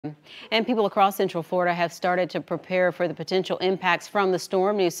And people across Central Florida have started to prepare for the potential impacts from the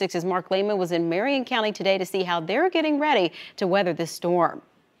storm. News 6's Mark Lehman was in Marion County today to see how they're getting ready to weather this storm.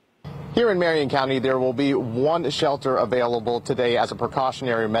 Here in Marion County, there will be one shelter available today as a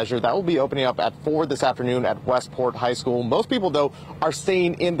precautionary measure. That will be opening up at 4 this afternoon at Westport High School. Most people, though, are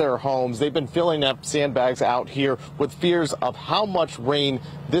staying in their homes. They've been filling up sandbags out here with fears of how much rain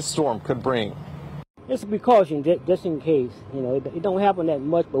this storm could bring. It's a precaution just in case. You know, it don't happen that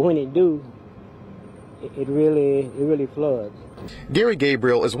much, but when it do, it really floods. Gary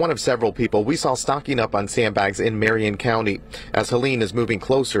Gabriel is one of several people we saw stocking up on sandbags in Marion County. As Helene is moving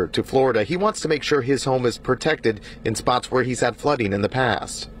closer to Florida, he wants to make sure his home is protected in spots where he's had flooding in the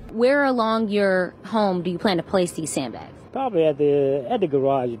past. Where along your home do you plan to place these sandbags? Probably at the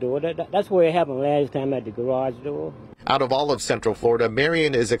garage door. That's where it happened last time, at the garage door. Out of all of Central Florida,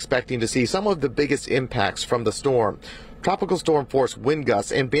 Marion is expecting to see some of the biggest impacts from the storm. Tropical storm force wind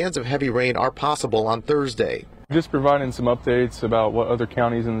gusts and bands of heavy rain are possible on Thursday. Just providing some updates about what other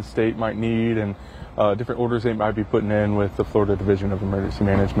counties in the state might need and different orders they might be putting in with the Florida Division of Emergency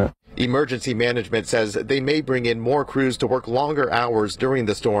Management. Emergency Management says they may bring in more crews to work longer hours during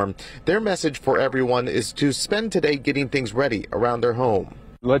the storm. Their message for everyone is to spend today getting things ready around their home.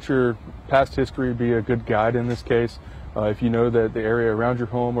 Let your past history be a good guide in this case. If you know that the area around your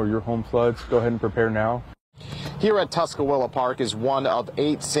home or your home floods, go ahead and prepare now. Here at Tuscaloosa Park is one of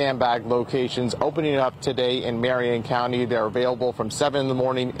 8 sandbag locations opening up today in Marion County. They're available from 7 in the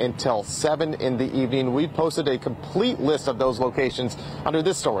morning until 7 in the evening. We've posted a complete list of those locations under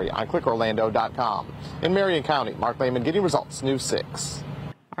this story on clickorlando.com. In Marion County, Mark Lehman getting results, News 6.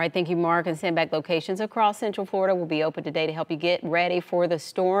 All right, thank you, Mark. And sandbag locations across Central Florida will be open today to help you get ready for the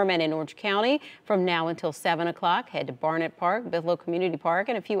storm. And in Orange County, from now until 7 o'clock, head to Barnett Park, Bithlo Community Park,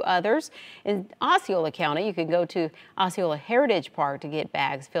 and a few others. In Osceola County, you can go to Osceola Heritage Park to get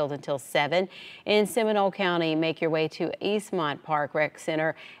bags filled until 7. In Seminole County, make your way to Eastmont Park Rec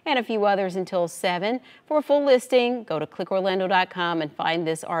Center and a few others until 7. For a full listing, go to clickorlando.com and find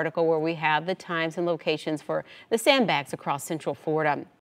this article where we have the times and locations for the sandbags across Central Florida.